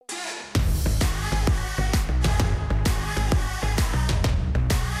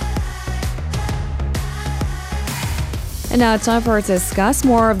And now it's time for us to discuss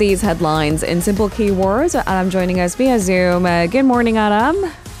more of these headlines in simple keywords. Adam joining us via Zoom. Good morning,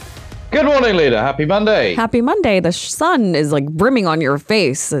 Adam. Good morning, Lena. Happy Monday. Happy Monday. The sun is like brimming on your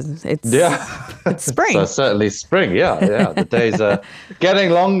face. It's spring. So certainly spring. Yeah. The days are getting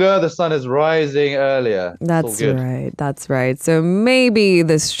longer. The sun is rising earlier. That's right. That's right. So maybe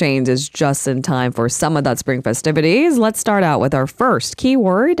this change is just in time for some of that spring festivities. Let's start out with our first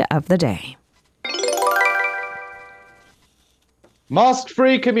keyword of the day.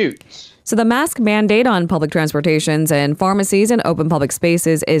 Mask-free commute. So the mask mandate on public transportations and pharmacies and open public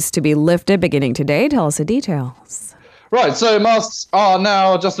spaces is to be lifted beginning today. Tell us the details. Right, so masks are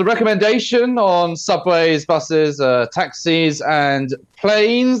now just a recommendation on subways, buses, taxis and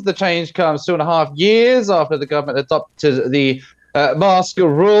planes. The change comes 2.5 years after the government adopted the mask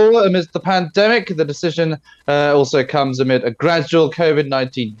rule amidst the pandemic. The decision also comes amid a gradual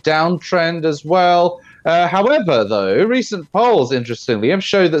COVID-19 downtrend as well. However, though, recent polls, interestingly, have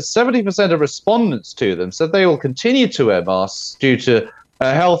showed that 70% of respondents to them said they will continue to wear masks due to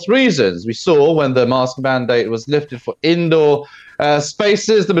health reasons. We saw when the mask mandate was lifted for indoor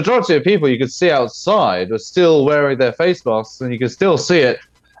spaces, the majority of people you could see outside were still wearing their face masks, and you can still see it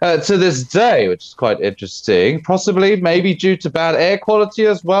to this day, which is quite interesting. Possibly, maybe due to bad air quality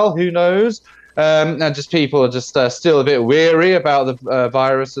as well, who knows? And just people are just still a bit weary about the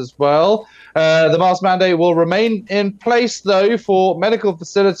virus as well. The mask mandate will remain in place, though, for medical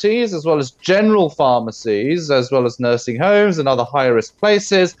facilities as well as general pharmacies, as well as nursing homes and other high-risk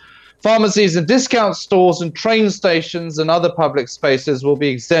places. Pharmacies and discount stores and train stations and other public spaces will be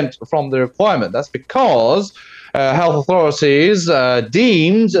exempt from the requirement. That's because health authorities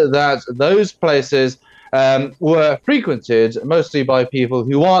deemed that those places were frequented mostly by people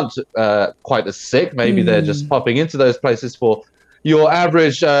who aren't quite as sick. Maybe they're just popping into those places for your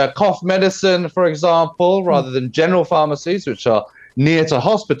average cough medicine, for example, rather than general pharmacies, which are near to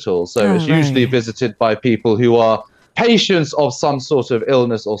hospitals. So it's usually visited by people who are patients of some sort of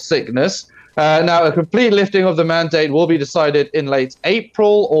illness or sickness. Now, a complete lifting of the mandate will be decided in late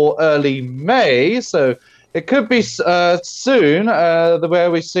April or early May. So it could be soon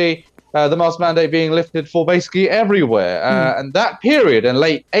where we see the mask mandate being lifted for basically everywhere. And that period in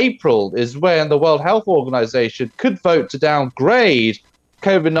late April is when the World Health Organization could vote to downgrade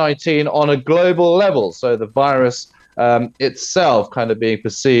COVID-19 on a global level. So the virus itself kind of being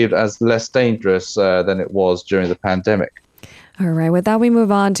perceived as less dangerous than it was during the pandemic. All right. With that, we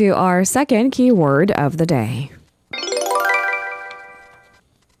move on to our second keyword of the day.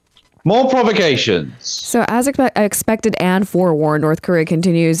 More provocations. So as expected and forewarned, North Korea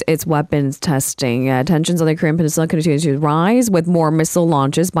continues its weapons testing. Tensions on the Korean Peninsula continue to rise with more missile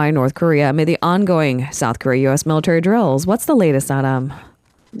launches by North Korea amid the ongoing South Korea-U.S. military drills. What's the latest, Adam?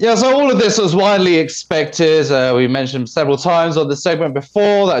 Yeah, so all of this was widely expected. We mentioned several times on the segment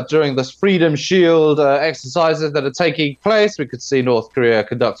before that during this Freedom Shield exercises that are taking place, we could see North Korea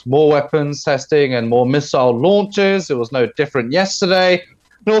conduct more weapons testing and more missile launches. It was no different yesterday.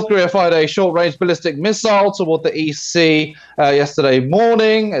 North Korea fired a short-range ballistic missile toward the East Sea yesterday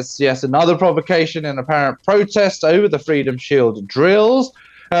morning. It's yet another provocation in apparent protest over the Freedom Shield drills.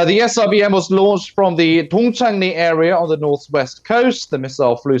 The SRBM was launched from the Dongchangni area on the northwest coast. The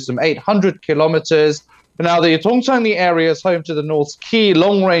missile flew some 800 kilometers. Now, the Dongchangni area is home to the North's key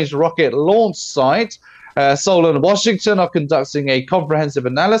long-range rocket launch site. Seoul and Washington are conducting a comprehensive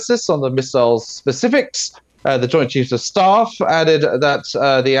analysis on the missile's specifics. The Joint Chiefs of Staff added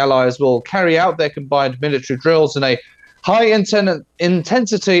that the allies will carry out their combined military drills in a high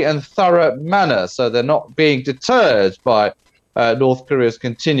intensity and thorough manner, so they're not being deterred by North Korea's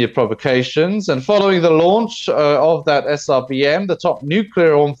continued provocations. And following the launch of that SRBM, the top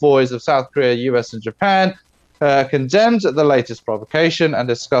nuclear envoys of South Korea, US and Japan condemned the latest provocation and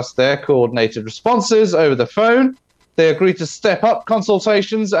discussed their coordinated responses over the phone. They agreed to step up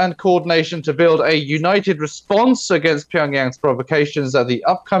consultations and coordination to build a united response against Pyongyang's provocations at the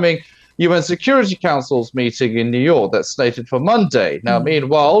upcoming UN Security Council's meeting in New York that's slated for Monday. Now,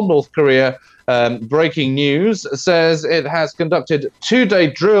 meanwhile, North Korea, breaking news, says it has conducted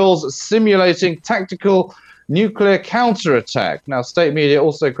two-day drills simulating tactical nuclear counterattack. Now, state media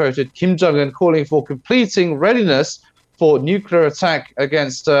also quoted Kim Jong-un calling for completing readiness for nuclear attack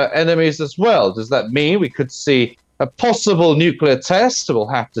against enemies as well. Does that mean we could see a possible nuclear test? We'll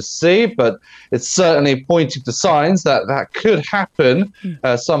have to see, but it's certainly pointing to signs that that could happen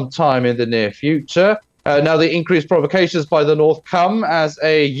sometime in the near future. Now, the increased provocations by the North come as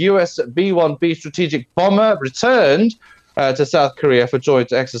a US B-1B strategic bomber returned to South Korea for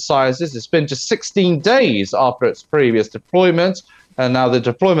joint exercises. It's been just 16 days after its previous deployment, and now the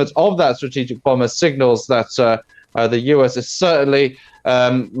deployment of that strategic bomber signals that The US is certainly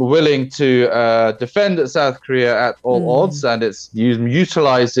willing to defend South Korea at all odds, and it's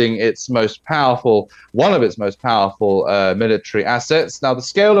utilizing one of its most powerful military assets. Now, the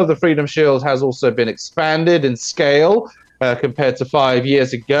scale of the Freedom Shield has also been expanded in scale compared to 5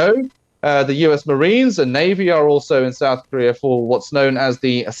 years ago. The US Marines and Navy are also in South Korea for what's known as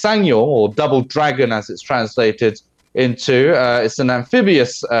the Sangyo, or Double Dragon as it's translated into. It's an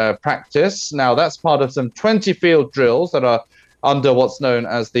amphibious practice. Now, that's part of some 20 field drills that are under what's known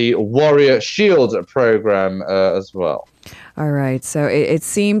as the Warrior Shield program as well. All right. So it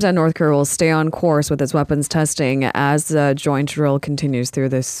seems that North Korea will stay on course with its weapons testing as the joint drill continues through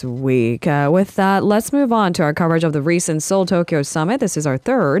this week. With that, let's move on to our coverage of the recent Seoul-Tokyo summit. This is our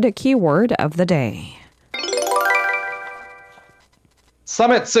third keyword of the day.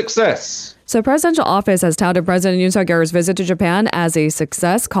 Summit success. So presidential office has touted President Yoon Suk-yeol's visit to Japan as a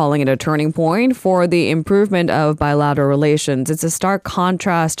success, calling it a turning point for the improvement of bilateral relations. It's a stark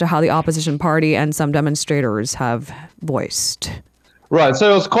contrast to how the opposition party and some demonstrators have voiced. Right,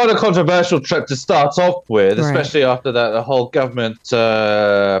 so it was quite a controversial trip to start off with, especially after the whole government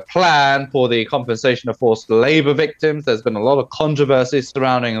plan for the compensation of forced labor victims. There's been a lot of controversy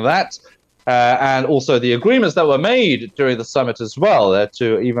surrounding that. And also the agreements that were made during the summit as well led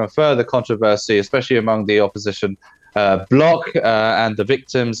to even further controversy, especially among the opposition bloc and the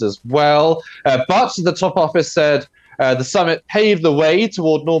victims as well. But the top office said the summit paved the way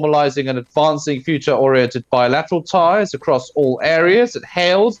toward normalizing and advancing future-oriented bilateral ties across all areas. It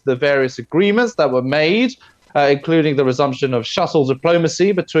hailed the various agreements that were made, including the resumption of shuttle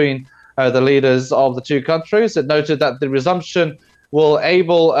diplomacy between the leaders of the two countries. It noted that the resumption will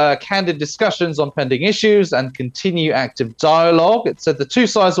enable candid discussions on pending issues and continue active dialogue. It said the two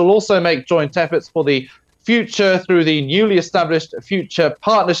sides will also make joint efforts for the future through the newly established Future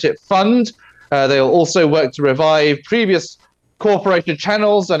Partnership Fund. They'll also work to revive previous cooperation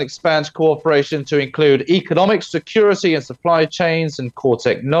channels and expand cooperation to include economic security and supply chains and core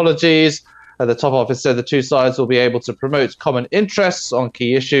technologies. The top office said the two sides will be able to promote common interests on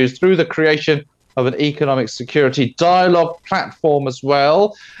key issues through the creation of an economic security dialogue platform as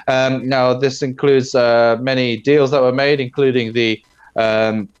well. Now, this includes many deals that were made, including the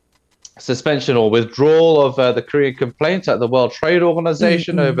suspension or withdrawal of the Korean complaint at the World Trade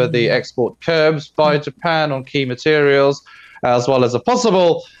Organization over the export curbs by Japan on key materials, as well as a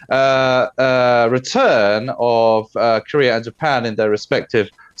possible return of Korea and Japan in their respective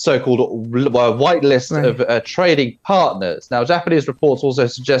so-called white list of trading partners. Now, Japanese reports also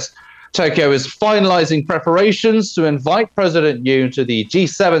suggest Tokyo is finalizing preparations to invite President Yoon to the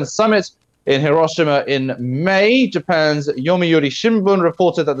G7 summit in Hiroshima in May. Japan's Yomiuri Shimbun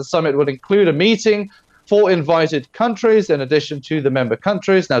reported that the summit would include a meeting for invited countries in addition to the member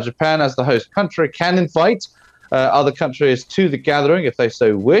countries. Now, Japan, as the host country, can invite other countries to the gathering if they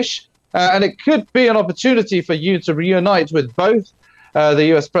so wish. And it could be an opportunity for Yoon to reunite with both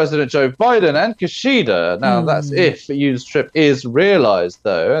the US President Joe Biden and Kishida. Now, that's if Yoon's trip is realized,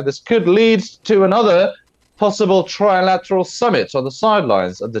 though. This could lead to another possible trilateral summit on the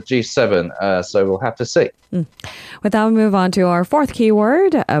sidelines of the G7. So we'll have to see. With that, we move on to our fourth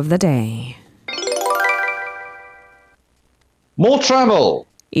keyword of the day. More travel.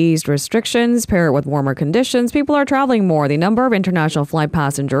 Eased restrictions, paired with warmer conditions, people are traveling more. The number of international flight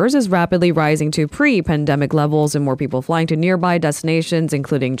passengers is rapidly rising to pre-pandemic levels, and more people flying to nearby destinations,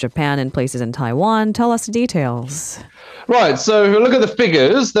 including Japan and places in Taiwan. Tell us the details. Right, so if we look at the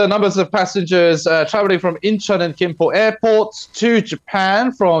figures, the numbers of passengers traveling from Incheon and Gimpo airports to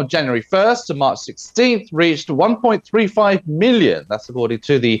Japan from January 1st to March 16th reached 1.35 million. That's according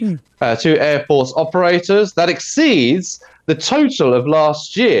to the two airports operators. That exceeds the total of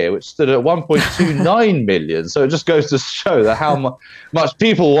last year, which stood at 1.29 million. So it just goes to show that how much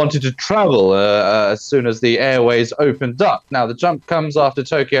people wanted to travel as soon as the airways opened up. Now, the jump comes after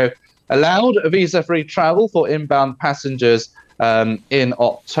Tokyo allowed visa-free travel for inbound passengers in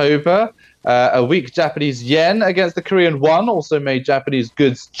October. A weak Japanese yen against the Korean won also made Japanese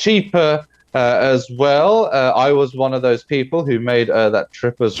goods cheaper as well. I was one of those people who made that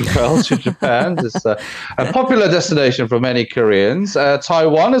trip as well to Japan. It's a popular destination for many Koreans.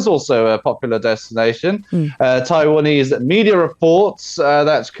 Taiwan is also a popular destination. Taiwanese media reports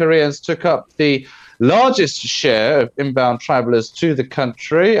that Koreans took up the largest share of inbound travelers to the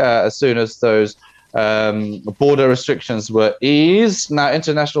country as soon as those border restrictions were eased. Now,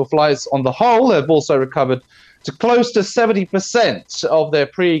 international flights on the whole have also recovered to close to 70% of their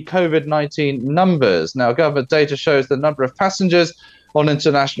pre-COVID-19 numbers. Now, government data shows the number of passengers on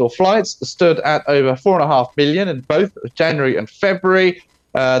international flights stood at over 4.5 million in both January and February.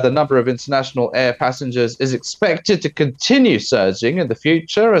 The number of international air passengers is expected to continue surging in the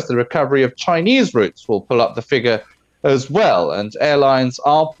future as the recovery of Chinese routes will pull up the figure as well. And airlines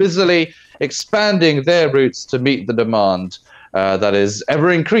are busily expanding their routes to meet the demand that is ever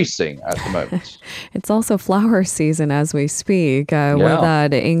increasing at the moment. It's also flower season as we speak. Will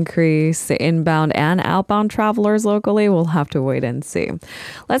that increase inbound and outbound travelers locally? We'll have to wait and see.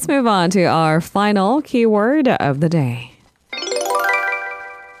 Let's move on to our final keyword of the day.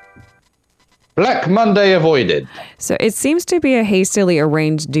 Black Monday avoided. So it seems to be a hastily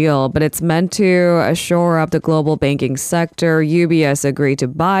arranged deal, but it's meant to shore up the global banking sector. UBS agreed to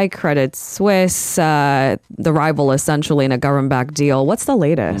buy Credit Suisse, the rival essentially in a government-backed deal. What's the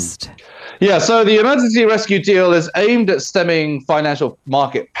latest? Yeah, so the emergency rescue deal is aimed at stemming financial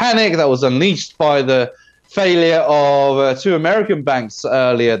market panic that was unleashed by the failure of two American banks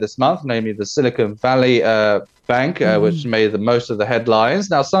earlier this month, namely the Silicon Valley Bank, which made the most of the headlines.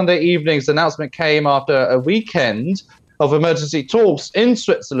 Now, Sunday evening's announcement came after a weekend of emergency talks in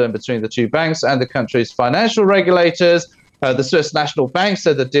Switzerland between the two banks and the country's financial regulators. The Swiss National Bank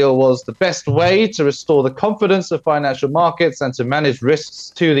said the deal was the best way to restore the confidence of financial markets and to manage risks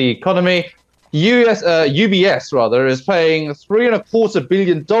to the economy. UBS is paying $3.25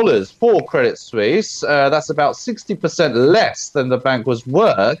 billion for Credit Suisse. That's about 60% less than the bank was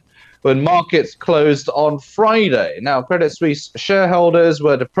worth when markets closed on Friday. Now, Credit Suisse shareholders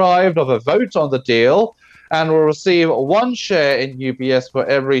were deprived of a vote on the deal and will receive one share in UBS for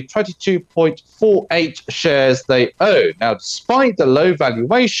every 22.48 shares they own. Now, despite the low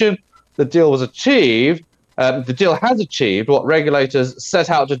valuation, the deal has achieved what regulators set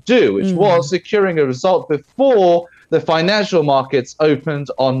out to do, which was securing a result before the financial markets opened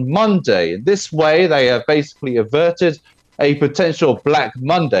on Monday. In this way, they have basically averted a potential Black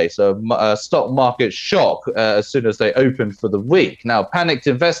Monday, so a stock market shock as soon as they opened for the week. Now, panicked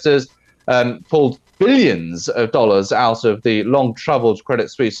investors pulled billions of dollars out of the long-troubled Credit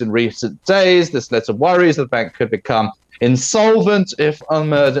Suisse in recent days. This led to worries the bank could become insolvent if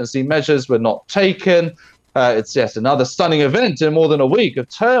emergency measures were not taken. It's yet another stunning event in more than a week of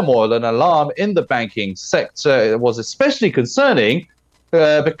turmoil and alarm in the banking sector. It was especially concerning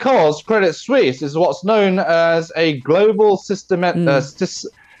because Credit Suisse is what's known as a global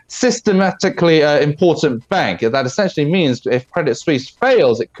systematically important bank. That essentially means if Credit Suisse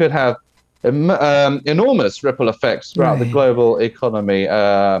fails, it could have enormous ripple effects throughout the global economy.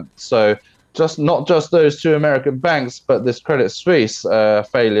 So not just those two American banks, but this Credit Suisse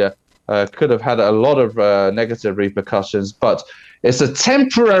failure could have had a lot of negative repercussions. But it's a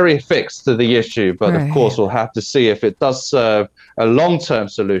temporary fix to the issue. But of course, we'll have to see if it does serve a long-term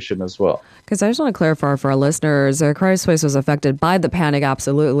solution as well. Because I just want to clarify for our listeners, Credit Suisse was affected by the panic,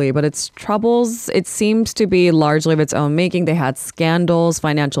 absolutely, but its troubles, it seems to be largely of its own making. They had scandals,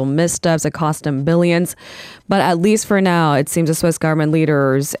 financial missteps that cost them billions. But at least for now, it seems the Swiss government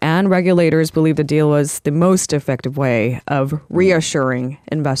leaders and regulators believe the deal was the most effective way of reassuring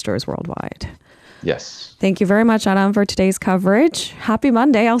investors worldwide. Yes. Thank you very much, Adam, for today's coverage. Happy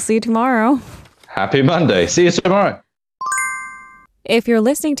Monday. I'll see you tomorrow. Happy Monday. See you tomorrow. If you're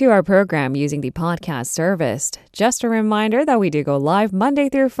listening to our program using the podcast service, just a reminder that we do go live Monday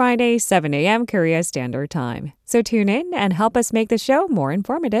through Friday, 7 a.m. Korea Standard Time. So tune in and help us make the show more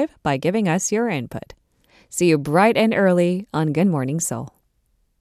informative by giving us your input. See you bright and early on Good Morning Seoul.